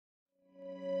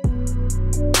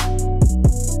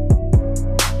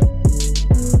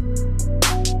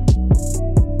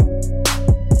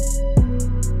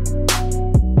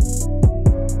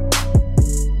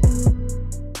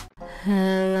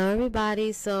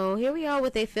so here we are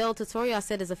with a failed tutorial. I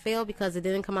said it's a fail because it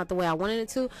didn't come out the way I wanted it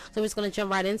to. So I'm just going to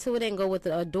jump right into it and go with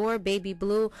the Adore Baby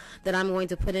Blue that I'm going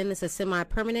to put in. It's a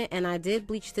semi-permanent, and I did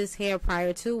bleach this hair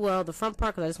prior to, well, the front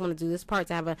part, because I just want to do this part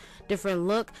to have a different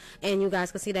look. And you guys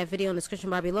can see that video in the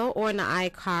description bar below or in the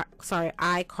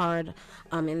iCard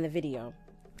in the video.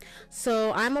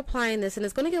 So I'm applying this, and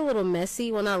it's going to get a little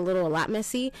messy. Well, not a little, a lot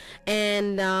messy.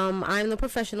 And I'm the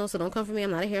professional, so don't come for me.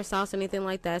 I'm not a hairstylist or anything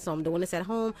like that. So I'm doing this at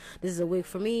home. This is a wig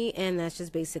for me, and that's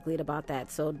just basically about that.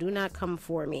 So do not come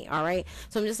for me, all right?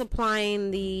 So I'm just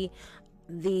applying the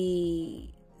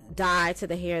dye to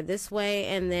the hair this way,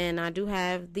 and then I do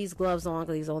have these gloves on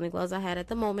because these are the only gloves I had at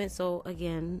the moment. So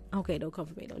again, okay, don't come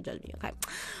for me, don't judge me, okay?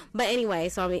 But anyway,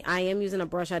 so I am using a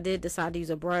brush. I did decide to use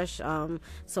a brush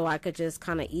so I could just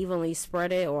kind of evenly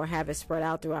spread it, or have it spread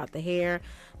out throughout the hair,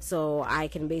 so I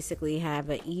can basically have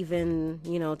an even,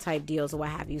 you know, type deals or what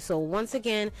have you. So once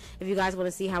again, if you guys want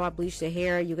to see how I bleach the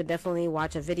hair, you could definitely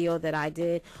watch a video that I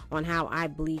did on how I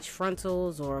bleach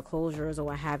frontals or closures or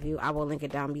what have you. I will link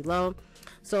it down below.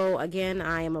 So again,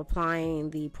 I am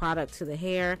applying the product to the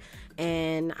hair,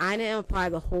 and I didn't apply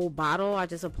the whole bottle. I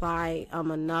just apply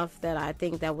enough that I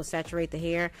think that will saturate the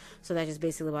hair. So that's just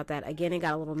basically about that. Again, it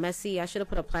got a little messy. I should have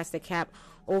put a plastic cap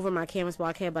over my canvas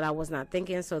blockhead, but I was not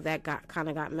thinking, so that kind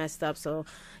of got messed up. So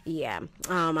yeah,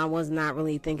 I was not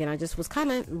really thinking. I just was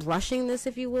kind of rushing this,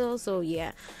 if you will. So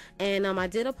yeah, and I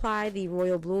did apply the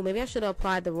royal blue. Maybe I should have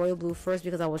applied the royal blue first,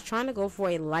 because I was trying to go for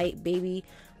a light baby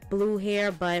blue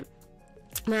hair, but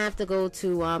I have to go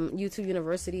to YouTube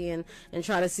University and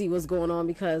try to see what's going on,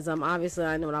 because obviously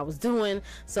I know what I was doing.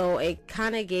 So it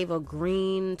kind of gave a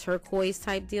green turquoise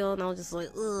type deal, and I was just like,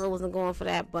 ugh, I wasn't going for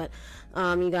that. But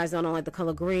you guys don't like the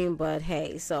color green, but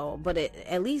hey, so but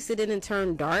at least it didn't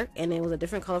turn dark, and it was a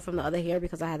different color from the other hair,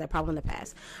 because I had that problem in the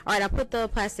past. All right, I put the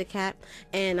plastic cap,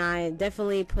 and I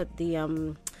definitely put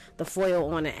the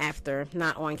foil on it after,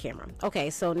 not on camera. Okay,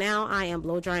 so now I am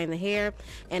blow drying the hair,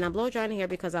 and I'm blow drying the hair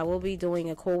because I will be doing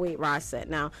a cold weight rod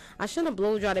set. Now I shouldn't have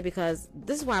blow dried it, because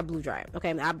this is why I blow dry it.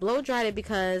 Okay, I blow dried it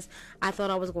because I thought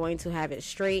I was going to have it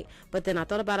straight, but then I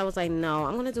thought about it. I was like, no,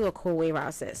 I'm gonna do a cold weight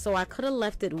rod set. So I could have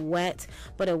left it wet,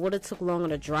 but it would have took longer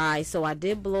to dry. So I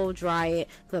did blow dry it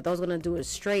because I thought I was gonna do it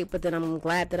straight, but then I'm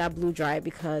glad that I blew dry it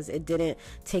because it didn't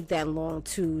take that long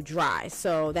to dry.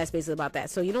 So that's basically about that.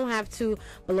 So you don't have to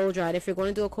blow dry it. If you're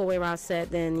going to do a cold weight rod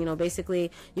set, then you know, basically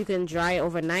you can dry it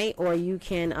overnight, or you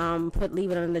can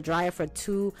leave it under the dryer for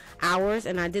 2 hours.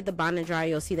 And I did the bond and dry.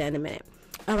 You'll see that in a minute.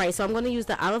 All right, so I'm going to use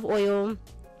the olive oil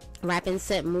wrapping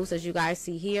set mousse. As you guys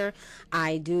see here,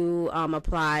 I do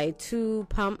apply 2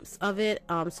 pumps of it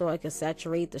so I can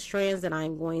saturate the strands. Then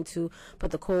I'm going to put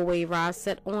the cold wave rod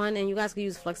set on, and you guys can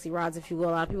use flexi rods if you will.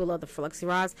 A lot of people love the flexi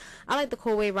rods. I like the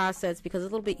cold wave rod sets because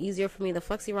it's a little bit easier for me. The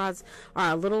flexi rods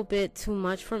are a little bit too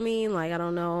much for me, like I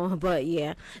don't know, but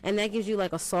yeah, and that gives you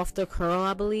like a softer curl,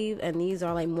 I believe, and these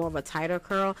are like more of a tighter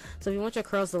curl. So if you want your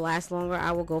curls to last longer,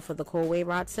 I will go for the cold wave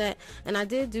rod set. And I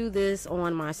did do this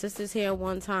on my sister's hair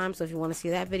one time, so if you want to see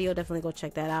that video, definitely go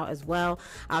check that out as well.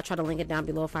 I'll try to link it down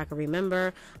below if I can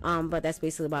remember, but that's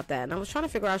basically about that. And I was trying to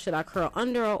figure out, should I curl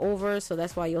under or over, so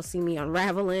that's why you'll see me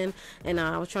unraveling, and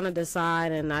I was trying to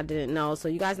decide and I didn't know. So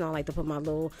you guys know I like to put my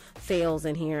little fails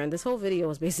in here, and this whole video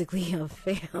was basically a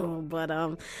fail, but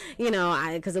you know,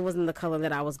 because it wasn't the color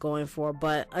that I was going for.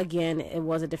 But again, it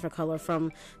was a different color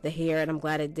from the hair, and I'm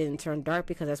glad it didn't turn dark,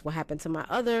 because that's what happened to my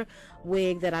other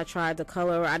wig that I tried to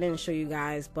color. I didn't show you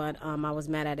guys, but I was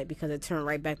mad at it because it turned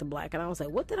right back to black, and I was like,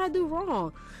 what did I do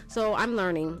wrong? So I'm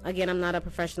learning. Again, I'm not a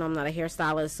professional, I'm not a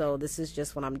hairstylist, so this is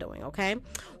just what I'm doing. Okay,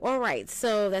 all right,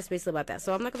 so that's basically about that.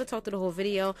 So I'm not going to talk through the whole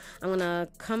video. I'm going to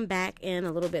come back in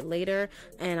a little bit later,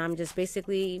 and I'm just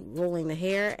basically rolling the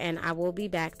hair, and I will be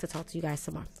back to talk to you guys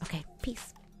some more. Okay,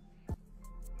 peace.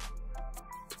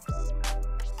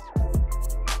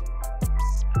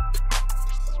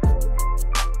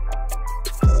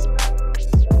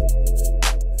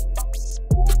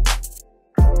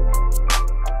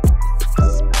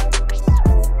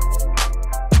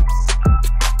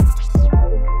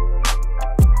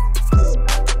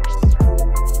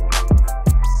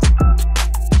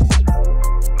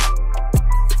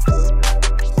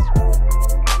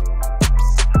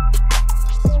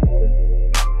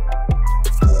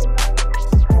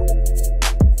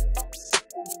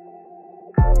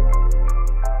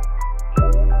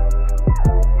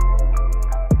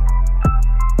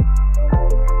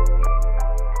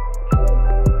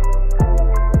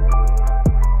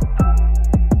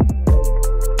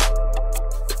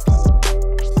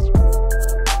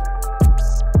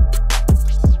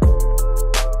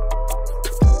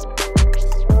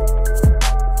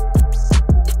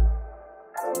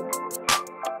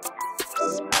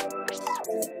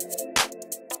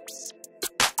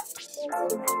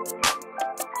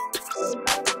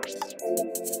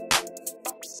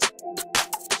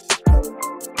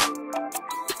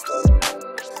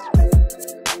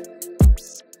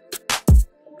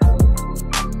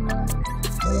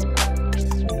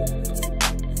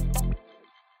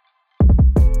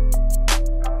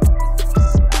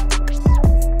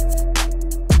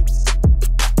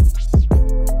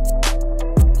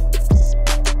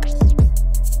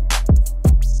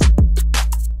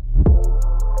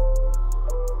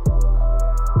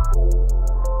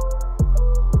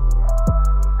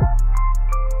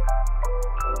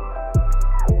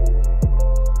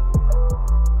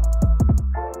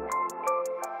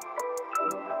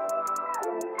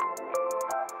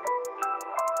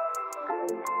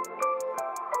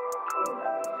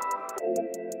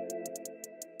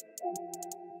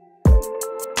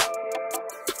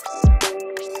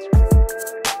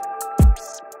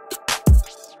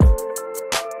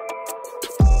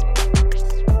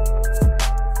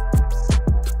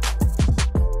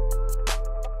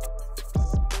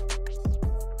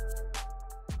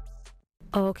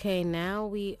 Okay, now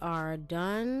we are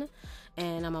done,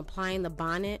 and I'm applying the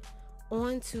bonnet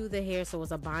onto the hair. So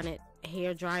it's a bonnet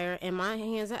hair dryer, and my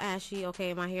hands are ashy.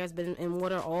 Okay, my hair has been in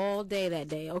water all day that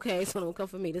day. Okay, so don't come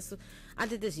for me. I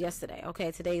did this yesterday. Okay,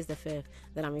 today is the 5th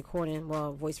that I'm recording,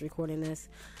 well, voice recording this.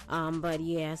 But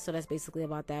yeah, so that's basically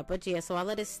about that. But yeah, so I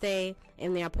let it stay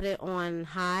in there. I put it on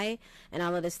high, and I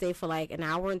let it stay for like an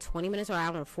hour and 20 minutes or an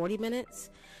hour and 40 minutes.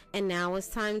 And now it's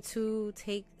time to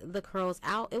take the curls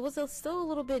out. It was still a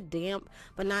little bit damp,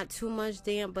 but not too much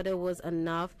damp, but it was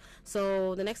enough.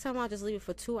 So the next time I'll just leave it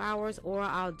for 2 hours, or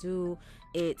I'll do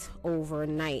it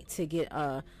overnight to get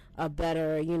a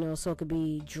better, you know, so it could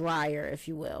be drier, if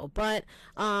you will. But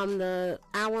the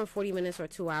hour and 40 minutes or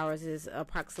 2 hours is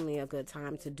approximately a good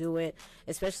time to do it,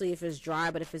 especially if it's dry.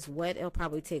 But if it's wet, it'll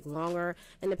probably take longer,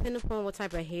 and depending upon what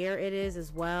type of hair it is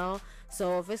as well.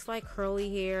 So if it's like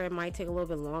curly hair, it might take a little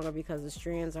bit longer because the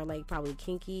strands are like probably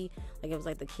kinky. Like if it's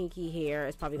like the kinky hair,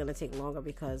 it's probably gonna take longer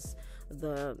because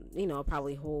the, you know,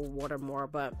 probably hold water more.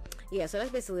 But yeah, so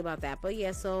that's basically about that. But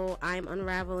yeah, so I'm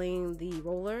unraveling the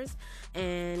rollers,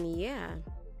 and yeah,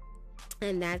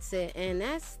 and that's it, and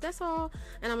that's all.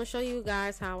 And I'm gonna show you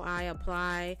guys how I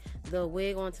apply the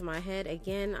wig onto my head.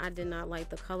 Again, I did not like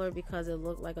the color because it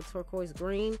looked like a turquoise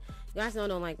green. You guys know I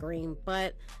don't like green,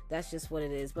 but that's just what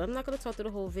it is. But I'm not gonna talk through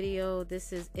the whole video.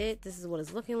 This is it. This is what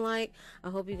it's looking like. I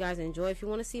hope you guys enjoy. If you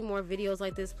want to see more videos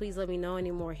like this, please let me know.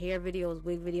 Any more hair videos,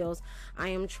 wig videos. I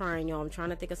am trying, y'all. I'm trying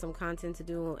to think of some content to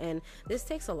do, and this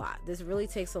takes a lot. This really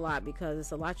takes a lot because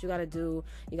it's a lot you got to do.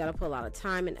 You got to put a lot of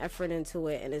time and effort into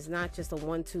it, and it's not just a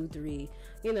 1, 2, 3,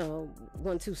 you know,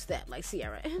 1, 2 step like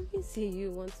Sierra. Let me see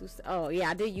you 1, 2 step. Oh yeah,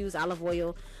 I did use olive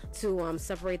oil to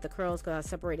separate the curls, because I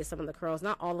separated some of the curls,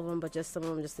 not all of them, but just some of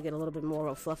them, just to get a little bit more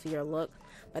of a fluffier look.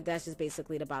 But that's just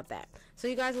basically about that. So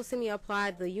you guys will see me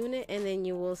apply the unit, and then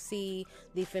you will see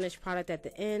the finished product at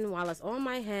the end while it's on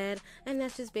my head. And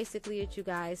that's just basically it, you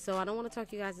guys. So I don't want to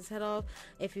talk you guys' head off.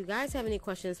 If you guys have any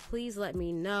questions, please let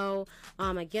me know.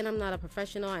 Again, I'm not a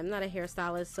professional. I'm not a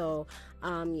hairstylist, so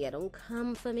yeah, don't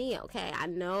come for me, okay? I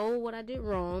know what I did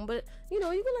wrong, but you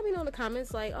know, you can let me know in the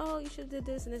comments, like, oh, you should have did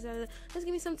this and this and that. Just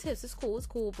give me some tips. It's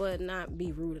cool, but not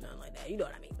be rude or nothing like that. You know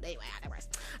what I mean? But anyway, I digress.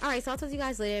 All right, so I'll talk to you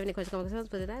guys later. If any questions, comments,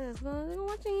 but that's for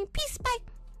watching. Peace, bye.